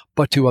yourself,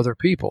 but to other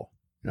people.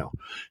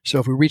 So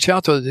if we reach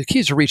out the key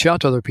is to reach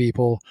out to other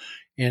people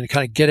and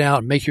kind of get out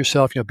and make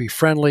yourself, be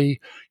friendly.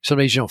 Some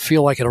days you don't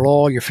feel like it at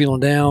all. You're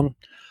feeling down.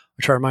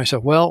 I try to remind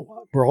myself,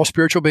 well, we're all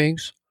spiritual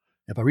beings.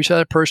 If I reach out to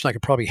that person, I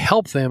could probably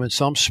help them in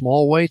some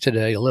small way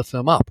today to lift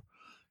them up.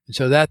 And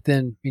so that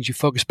then means you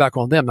focus back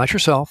on them, not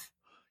yourself.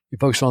 You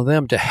focus on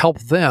them to help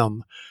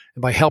them.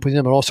 And by helping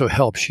them, it also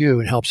helps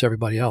you and helps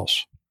everybody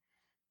else.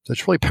 So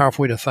it's a really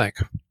powerful way to think.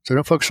 So we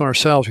don't focus on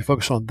ourselves. We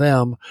focus on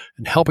them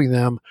and helping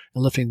them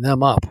and lifting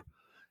them up.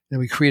 And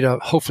we create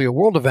hopefully a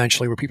world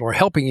eventually where people are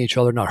helping each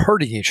other, not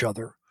hurting each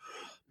other.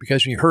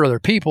 Because when you hurt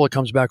other people, it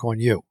comes back on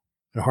you.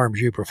 It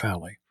harms you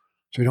profoundly.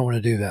 So we don't want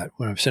to do that.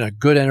 We want to send a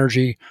good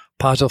energy,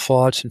 positive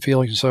thoughts and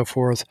feelings and so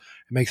forth,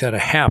 and make that a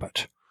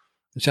habit.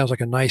 It sounds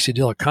like a nice,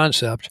 idyllic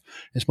concept.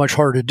 It's much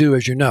harder to do,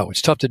 as you know.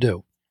 It's tough to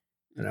do.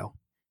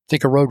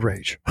 Think of road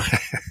rage.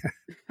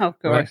 Of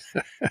course.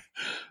 Right?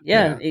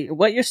 Yeah.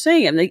 What you're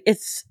saying,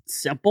 it's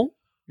simple,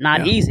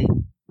 not easy.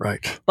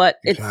 Right. But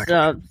exactly.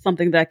 It's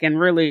something that can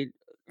really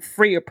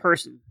free a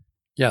person.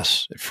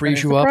 Yes. It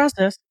frees you up.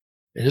 Process.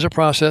 It is a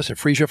process. It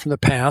frees you up from the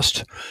past.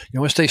 You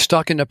don't want to stay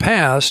stuck in the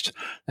past.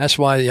 That's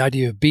why the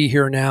idea of be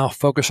here now,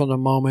 focus on the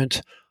moment.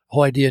 The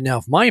whole idea now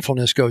of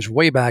mindfulness goes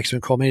way back. It's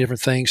been called many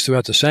different things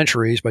throughout the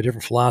centuries by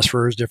different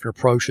philosophers, different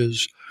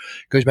approaches.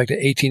 It goes back to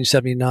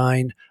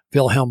 1879.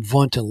 Wilhelm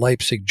Wundt in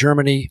Leipzig,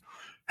 Germany,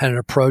 had an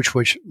approach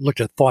which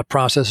looked at thought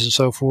processes and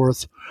so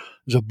forth.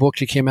 There's a book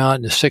that came out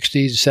in the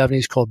 60s and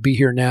 70s called Be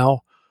Here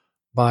Now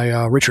by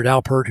Richard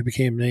Alpert, who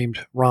became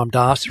named Ram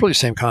Dass. It's really the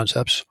same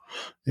concepts.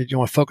 You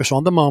want to focus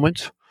on the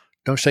moment.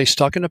 Don't stay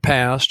stuck in the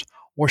past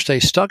or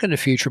stay stuck in the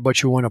future,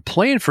 but you want to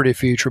plan for the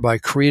future by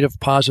creative,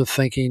 positive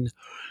thinking,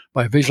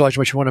 by visualizing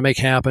what you want to make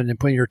happen and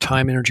putting your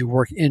time, energy,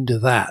 work into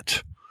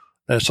that.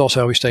 That's also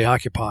how we stay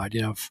occupied.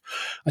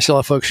 I see a lot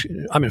of folks,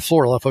 I'm in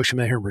Florida, a lot of folks come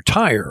out here and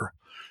retire,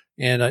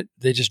 and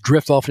they just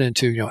drift off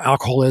into,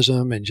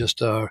 alcoholism and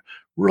just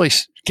really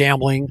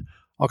gambling,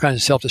 all kinds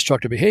of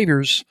self-destructive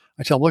behaviors.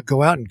 I tell them, look,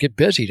 go out and get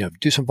busy,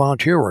 do some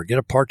volunteer work, get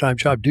a part-time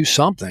job, do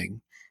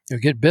something,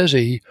 get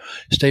busy,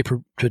 stay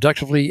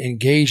productively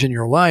engaged in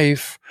your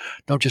life.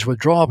 Don't just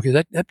withdraw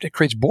because that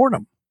creates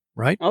boredom,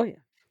 right? Oh, yeah.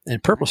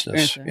 And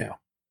purposelessness. Yeah.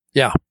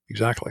 Yeah,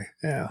 exactly.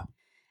 Yeah.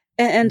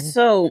 And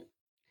so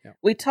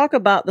we talk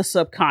about the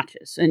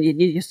subconscious, and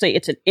you say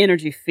it's an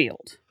energy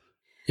field.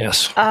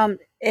 Yes.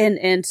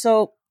 And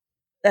so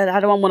I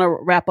don't want to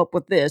wrap up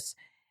with this.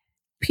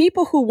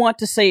 People who want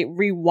to say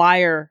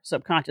rewire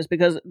subconscious,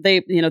 because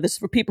this is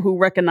for people who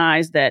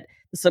recognize that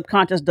the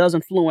subconscious does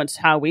influence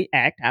how we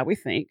act, how we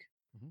think.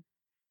 Mm-hmm.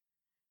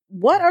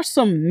 What are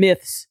some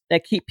myths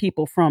that keep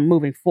people from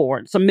moving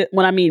forward?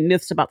 When I mean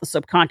myths about the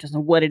subconscious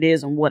and what it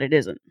is and what it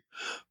isn't.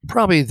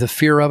 Probably the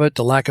fear of it,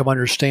 the lack of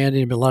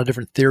understanding, a lot of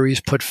different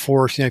theories put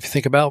forth. If you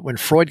think about when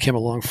Freud came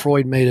along,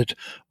 Freud made it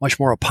much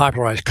more a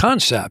popularized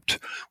concept.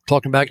 We're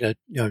talking back to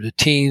the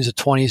teens, the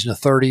 20s, and the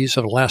 30s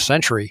of the last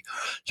century.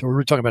 So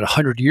we're talking about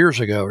 100 years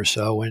ago or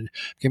so, and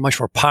became much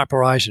more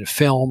popularized in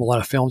film. A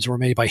lot of films were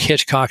made by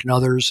Hitchcock and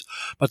others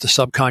about the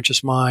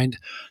subconscious mind,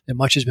 and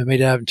much has been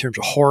made out in terms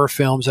of horror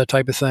films, that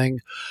type of thing.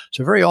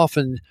 So very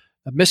often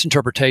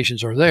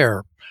misinterpretations are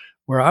there.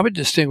 Where I would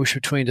distinguish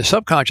between the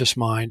subconscious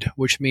mind,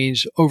 which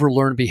means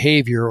overlearned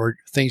behavior or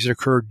things that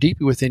occur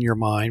deeply within your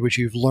mind, which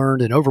you've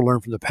learned and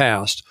overlearned from the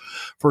past,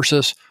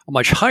 versus a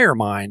much higher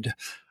mind.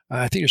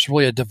 I think there's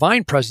really a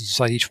divine presence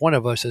inside each one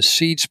of us, a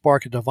seed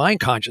spark of divine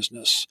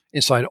consciousness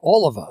inside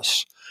all of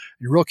us.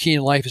 And the real key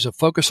in life is to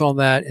focus on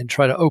that and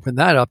try to open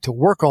that up, to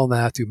work on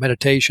that through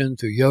meditation,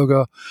 through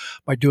yoga,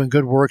 by doing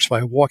good works,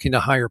 by walking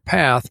the higher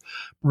path,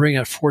 bring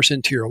that force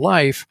into your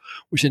life,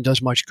 which then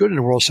does much good in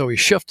the world. So we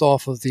shift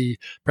off of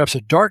perhaps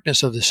the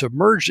darkness of the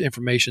submerged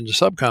information, the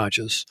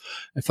subconscious,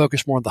 and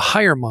focus more on the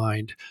higher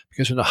mind,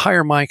 because when the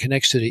higher mind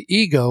connects to the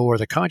ego or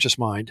the conscious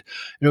mind,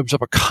 it opens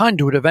up a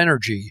conduit of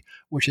energy,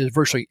 which is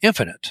virtually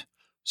infinite.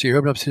 So you're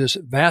opening up to this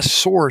vast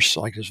source,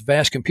 like this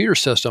vast computer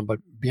system, but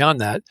beyond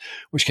that,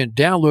 which can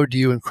download to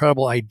you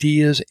incredible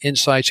ideas,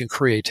 insights, and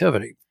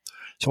creativity.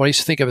 So what I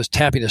used to think of as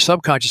tapping the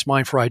subconscious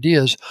mind for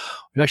ideas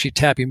was actually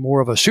tapping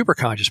more of a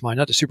superconscious mind,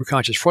 not the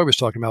superconscious Freud was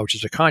talking about, which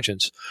is a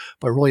conscience,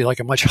 but really like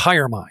a much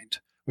higher mind,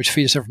 which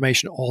feeds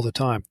information all the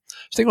time.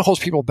 The thing that holds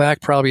people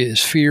back probably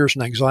is fears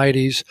and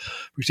anxieties.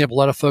 For example, a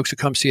lot of folks who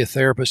come see a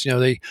therapist,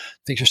 they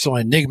think there's still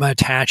an enigma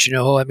attached,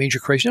 oh, that means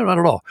you're crazy. No, not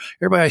at all.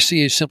 Everybody I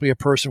see is simply a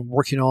person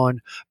working on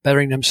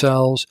bettering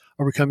themselves,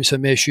 overcoming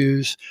some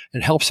issues,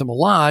 and it helps them a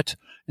lot.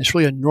 It's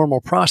really a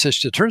normal process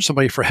to turn to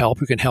somebody for help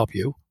who can help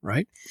you,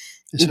 right?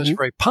 And so it's a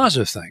very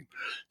positive thing.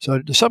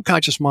 So the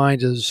subconscious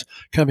mind is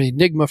kind of an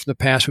enigma from the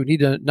past. We need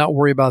to not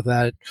worry about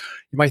that.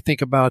 You might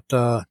think about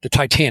the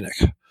Titanic,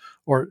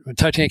 or when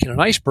Titanic and an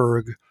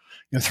iceberg.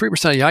 3%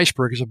 of the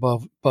iceberg is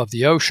above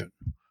the ocean.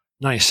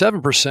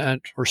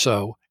 97% or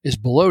so is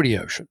below the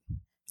ocean.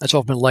 That's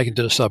often been likened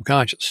to the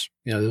subconscious.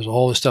 There's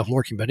all this stuff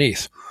lurking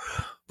beneath.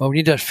 But we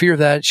need to fear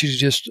that. It's usually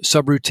just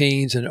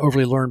subroutines and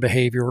overly learned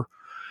behavior.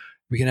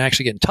 We can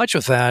actually get in touch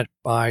with that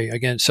by,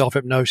 again,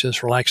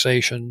 self-hypnosis,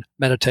 relaxation,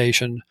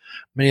 meditation.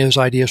 Many of those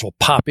ideas will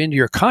pop into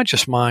your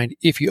conscious mind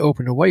if you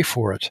open the way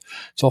for it.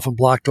 It's often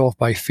blocked off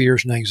by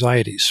fears and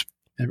anxieties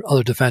and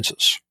other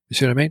defenses. You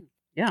see what I mean?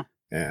 Yeah.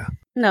 Yeah.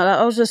 No,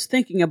 I was just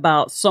thinking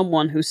about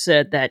someone who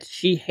said that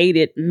she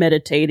hated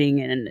meditating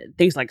and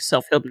things like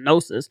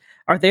self-hypnosis.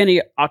 Are there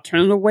any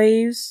alternative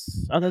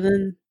ways other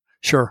than...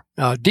 Sure.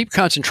 Deep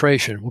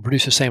concentration will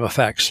produce the same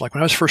effects. Like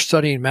when I was first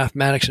studying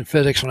mathematics and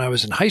physics when I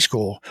was in high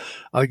school,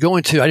 I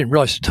didn't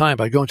realize at the time,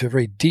 but I'd go into a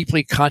very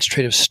deeply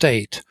concentrative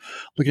state,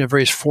 looking at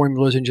various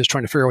formulas and just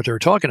trying to figure out what they were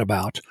talking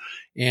about.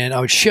 And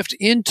I would shift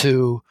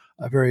into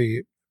a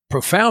very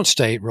profound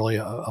state, really,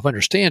 of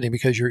understanding,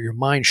 because your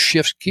mind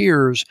shifts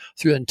gears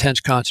through intense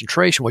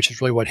concentration, which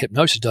is really what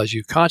hypnosis does.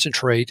 You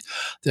concentrate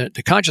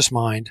the conscious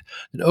mind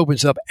and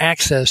opens up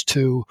access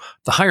to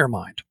the higher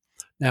mind.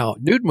 Now,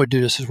 Newton would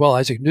do this as well.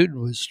 Isaac Newton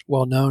was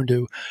well known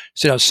to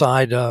sit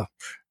outside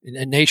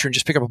in nature and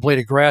just pick up a blade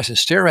of grass and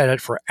stare at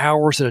it for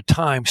hours at a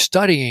time,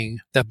 studying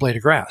that blade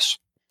of grass.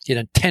 He had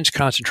intense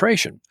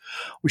concentration,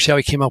 which is how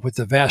he came up with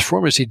the vast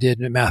formulas he did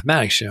in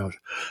mathematics,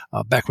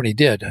 back when he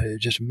did.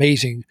 Just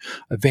amazing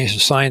advances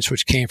of science,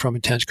 which came from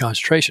intense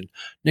concentration.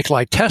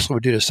 Nikola Tesla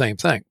would do the same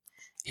thing.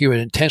 He would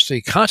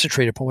intensely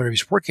concentrate upon whatever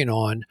he's working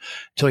on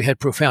until he had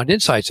profound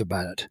insights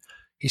about it.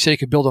 He said he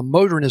could build a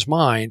motor in his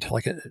mind,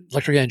 like an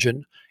electric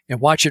engine, and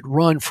watch it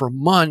run for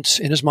months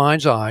in his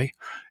mind's eye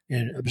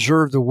and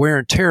observe the wear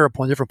and tear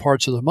upon different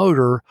parts of the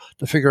motor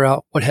to figure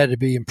out what had to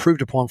be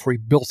improved upon before he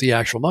built the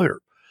actual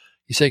motor.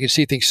 He said he could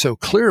see things so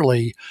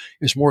clearly,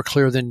 it was more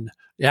clear than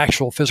the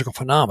actual physical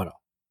phenomena.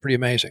 Pretty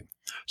amazing.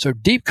 So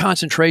deep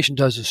concentration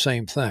does the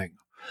same thing.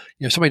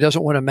 If somebody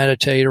doesn't want to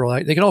meditate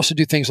they can also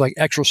do things like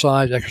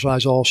exercise.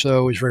 Exercise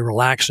also is very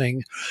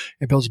relaxing.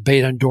 It builds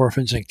beta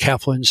endorphins and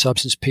enkephalin,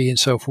 substance P, and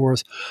so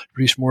forth.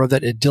 Produce more of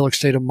that idyllic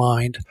state of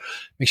mind.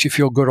 Makes you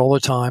feel good all the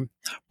time.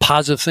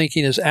 Positive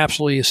thinking is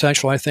absolutely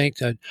essential. I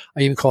think I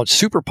even call it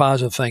super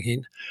positive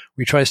thinking.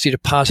 We try to see the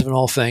positive in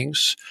all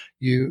things.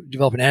 You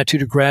develop an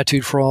attitude of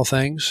gratitude for all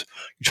things.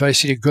 You try to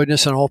see the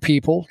goodness in all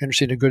people. You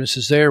understand the goodness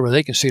is there, whether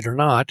they can see it or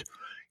not.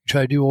 You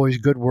try to do always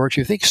good work.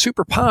 You think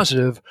super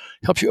positive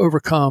helps you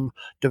overcome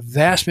the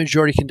vast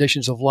majority of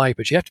conditions of life,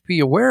 but you have to be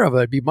aware of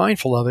it, be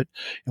mindful of it.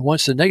 And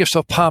once the negative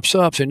stuff pops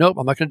up, say, nope,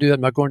 I'm not going to do that.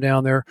 I'm not going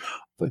down there.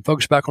 But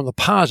focus back on the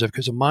positive,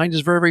 because the mind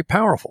is very, very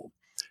powerful.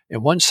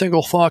 And one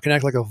single thought can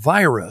act like a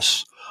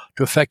virus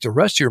to affect the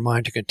rest of your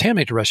mind, to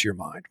contaminate the rest of your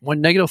mind. One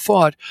negative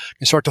thought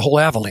can start the whole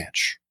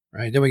avalanche,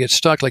 right? Then we get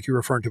stuck, like you were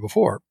referring to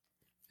before,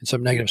 in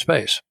some negative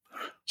space.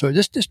 So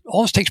this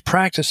all this takes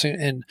practice,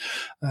 and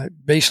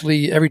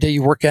basically every day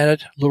you work at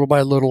it little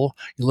by little.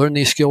 You learn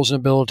these skills and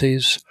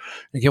abilities.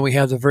 Again, we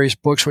have the various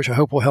books, which I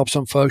hope will help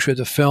some folks. We have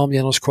the film, The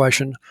Endless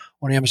Question,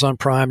 on Amazon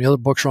Prime. The other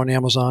books are on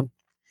Amazon,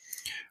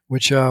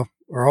 which are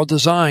all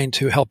designed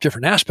to help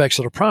different aspects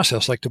of the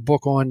process, like the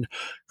book on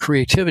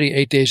creativity,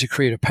 8 Days of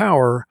Creative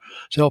Power,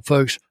 to help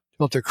folks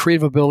develop their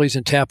creative abilities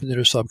and tap into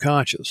their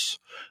subconscious.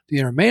 The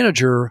Inner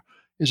Manager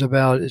is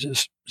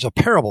it's a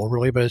parable,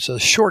 really, but it's a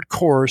short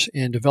course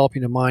in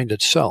developing the mind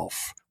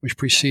itself, which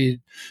precedes,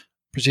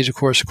 of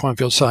course, Quantum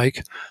Field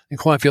Psych. And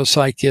Quantum Field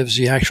Psych gives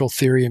the actual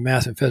theory in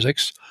math and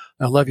physics.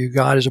 I Love You,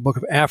 God is a book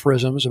of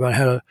aphorisms about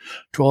how to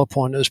dwell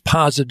upon those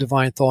positive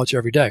divine thoughts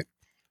every day.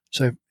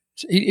 So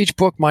each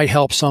book might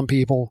help some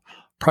people.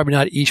 Probably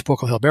not each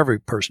book will help every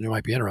person who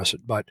might be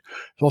interested, but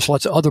there's also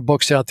lots of other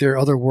books out there,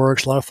 other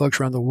works. A lot of folks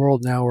around the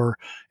world now are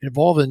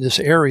involved in this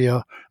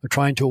area of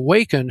trying to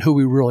awaken who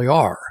we really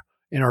are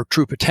and our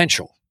true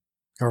potential,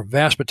 our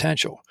vast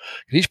potential.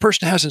 And each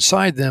person has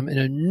inside them an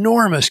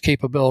enormous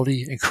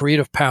capability and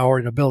creative power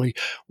and ability,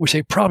 which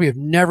they probably have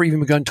never even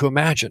begun to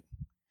imagine.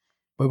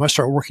 But we must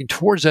start working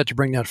towards that to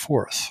bring that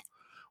forth.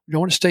 We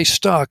don't want to stay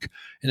stuck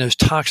in those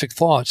toxic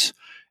thoughts.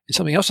 And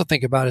something else to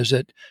think about is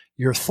that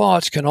your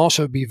thoughts can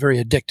also be very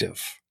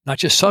addictive, not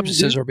just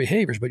substances or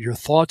behaviors, but your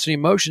thoughts and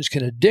emotions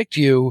can addict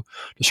you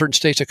to certain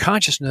states of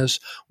consciousness,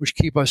 which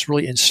keep us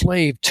really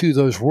enslaved to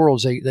those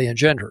worlds they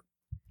engender.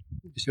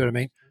 You see what I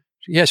mean?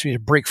 So yes, we need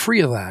to break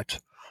free of that.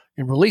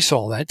 and release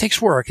all that. It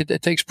takes work.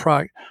 It takes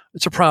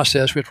it's a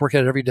process. We have to work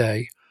at it every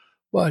day,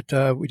 but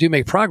we do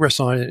make progress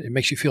on it. It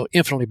makes you feel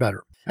infinitely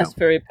better. That's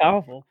very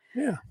powerful.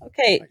 Yeah.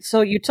 Okay,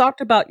 so you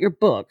talked about your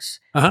books.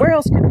 Where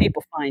else can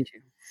people find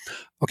you?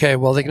 Okay,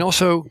 well, they can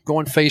also go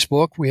on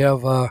Facebook. We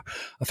have a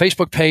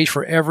Facebook page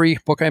for every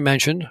book I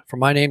mentioned. For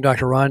my name,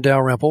 Dr. Ron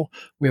Dalrymple,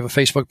 we have a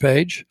Facebook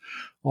page.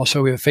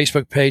 Also, we have a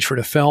Facebook page for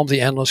the film,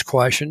 The Endless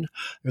Question.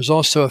 There's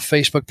also a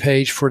Facebook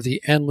page for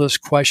the Endless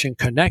Question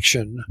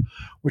Connection,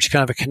 which is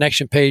kind of a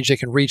connection page. They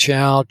can reach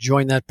out,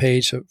 join that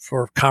page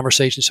for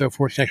conversation and so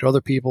forth, connect with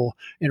other people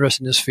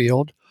interested in this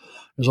field.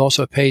 There's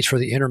also a page for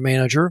the Inner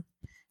Manager.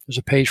 There's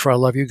a page for I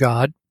Love You,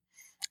 God.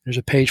 There's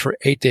a page for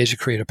 8 Days of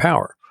Creative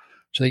Power.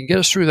 So they can get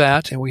us through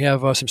that, and we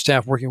have some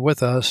staff working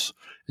with us.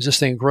 As this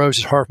thing grows,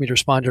 it's hard for me to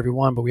respond to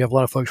everyone, but we have a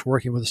lot of folks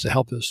working with us to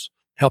help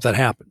that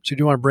happen. So we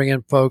do want to bring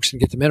in folks and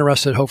get them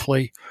interested,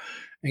 hopefully,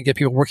 and get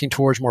people working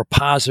towards a more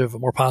positive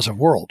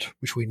world,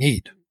 which we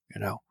need,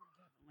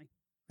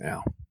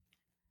 Yeah.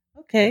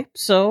 Okay,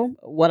 so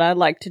what I'd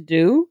like to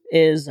do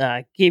is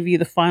give you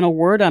the final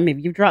word. I mean,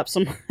 you've dropped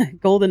some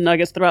golden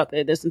nuggets throughout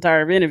this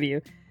entire interview.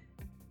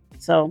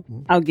 So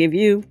I'll give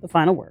you the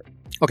final word.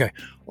 Okay.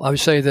 Well, I would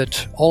say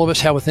that all of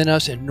us have within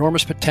us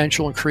enormous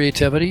potential and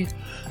creativity,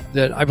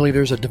 that I believe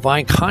there's a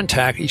divine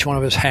contact each one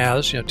of us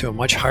has, to a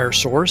much higher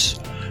source.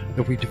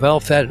 If we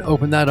develop that and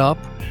open that up,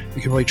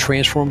 we can really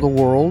transform the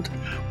world.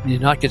 We do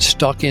not get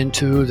stuck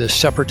into the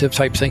separative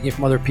type thinking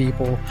from other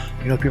people.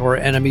 People are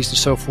enemies and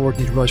so forth.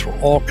 You need to realize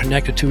we're all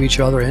connected to each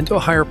other and to a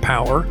higher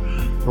power.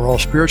 We're all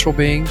spiritual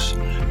beings.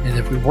 And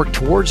if we work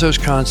towards those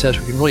concepts,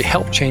 we can really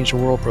help change the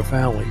world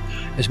profoundly,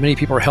 as many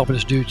people are helping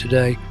us do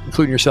today,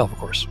 including yourself, of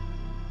course.